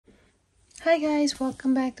Hi guys,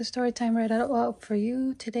 welcome back to Storytime Read Out Loud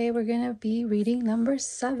 4U. Today we're gonna be reading number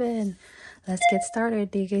 7. Let's get started.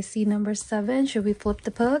 Do you guys see number 7? Should we flip the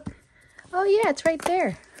book? Oh yeah, it's right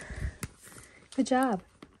there. Good job.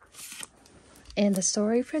 And the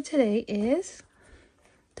story for today is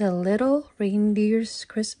The Little Reindeer's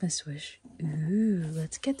Christmas Wish. Ooh,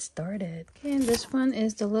 let's get started. Okay, and this one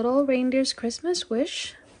is The Little Reindeer's Christmas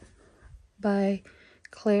Wish by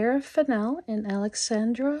Claire Fennell and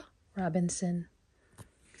Alexandra Robinson.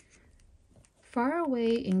 Far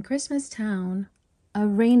away in Christmas Town, a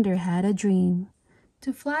reindeer had a dream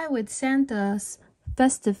to fly with Santa's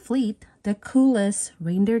festive fleet, the coolest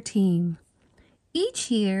reindeer team. Each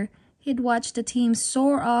year, he'd watch the team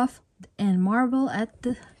soar off and marvel at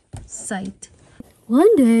the sight.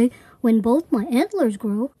 One day, when both my antlers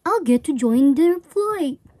grow, I'll get to join their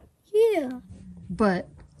flight. Yeah. But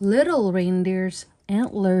little reindeer's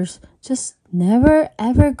antlers just never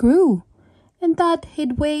ever grew, and thought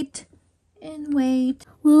he'd wait and wait.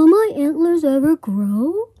 Will my antlers ever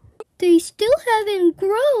grow? They still haven't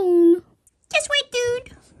grown. Just wait,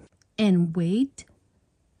 dude. And wait.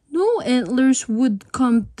 No antlers would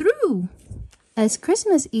come through. As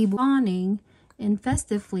Christmas Eve dawning and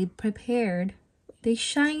festively prepared, they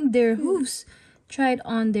shined their hoofs, tried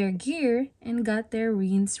on their gear, and got their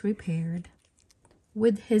reins repaired.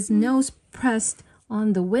 With his nose pressed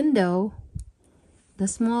on the window, the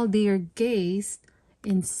small deer gazed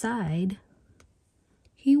inside.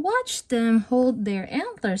 He watched them hold their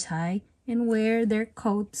antlers high and wear their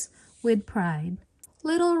coats with pride.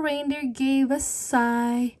 Little reindeer gave a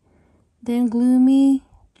sigh, then gloomily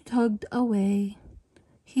tugged away.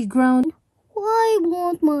 He groaned, Why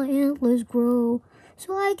won't my antlers grow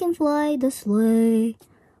so I can fly the sleigh?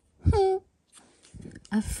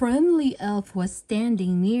 A friendly elf was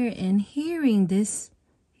standing near, and hearing this,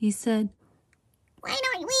 he said, Why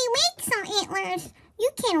don't we make some antlers you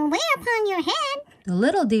can wear upon your head? The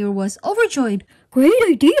little deer was overjoyed. Great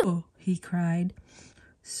idea, he cried.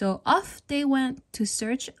 So off they went to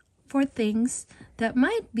search for things that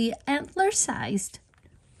might be antler-sized.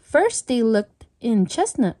 First they looked in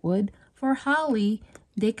chestnut wood for holly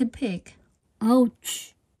they could pick.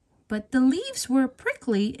 Ouch. But the leaves were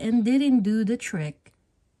prickly and didn't do the trick.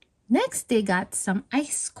 Next they got some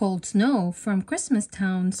ice-cold snow from Christmas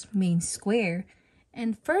Town's main square,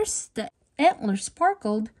 and first the antlers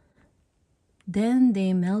sparkled, then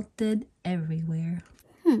they melted everywhere.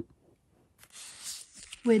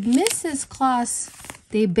 With Mrs. Claus,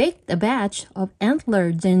 they baked a batch of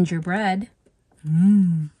antler gingerbread.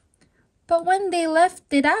 But when they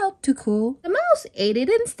left it out to cool, the mouse ate it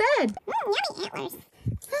instead. Yummy antlers.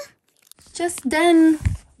 Just then,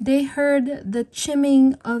 they heard the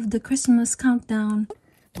chiming of the Christmas countdown.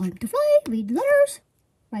 Learn to fly, read letters,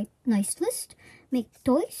 write nice list, make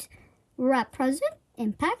toys, wrap present,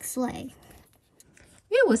 and pack sleigh.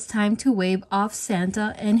 It was time to wave off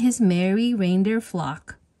Santa and his merry reindeer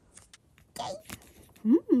flock.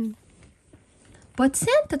 But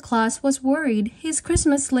Santa Claus was worried his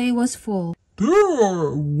Christmas sleigh was full. There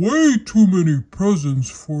are way too many presents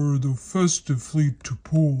for the festive fleet to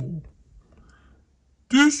pull.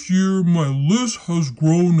 This year my list has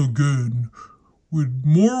grown again. With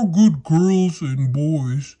more good girls and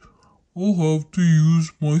boys, I'll have to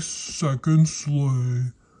use my second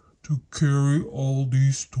sleigh to carry all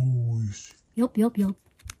these toys. Yup. There you go,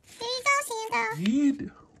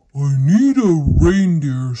 Santa. I need a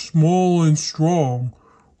reindeer small and strong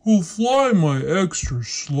who'll fly my extra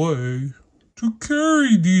sleigh to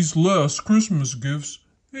carry these last Christmas gifts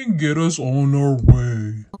and get us on our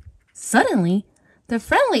way. Suddenly, the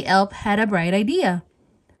friendly elf had a bright idea.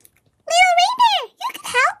 Little reindeer, you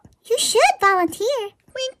can help. You should volunteer.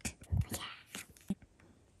 Wink.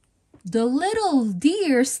 The little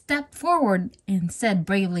deer stepped forward and said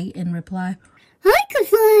bravely in reply, I could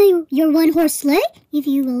fly your one-horse sleigh if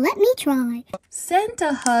you will let me try.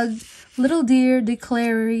 Santa hugged little deer,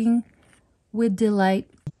 declaring with delight,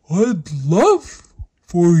 I'd love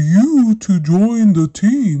for you to join the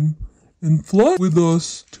team and fly with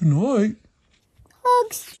us tonight.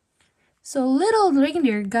 Hugs. So little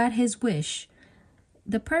reindeer got his wish,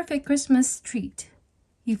 the perfect Christmas treat.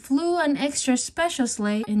 He flew an extra special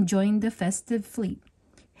sleigh and joined the festive fleet.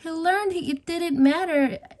 He learned it didn't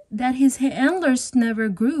matter that his antlers never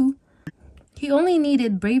grew. He only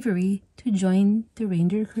needed bravery to join the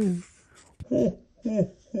reindeer crew.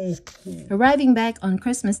 Arriving back on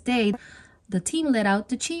Christmas Day, the team let out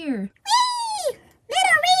to cheer. Whee!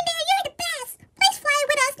 Little reindeer, you're the best. Please fly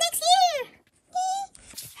with us next year.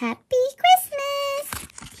 Happy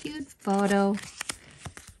Christmas. Cute photo.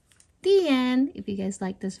 The end. If you guys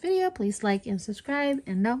like this video, please like and subscribe.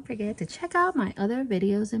 And don't forget to check out my other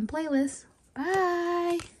videos and playlists.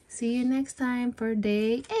 Bye. See you next time for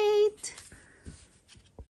day 8.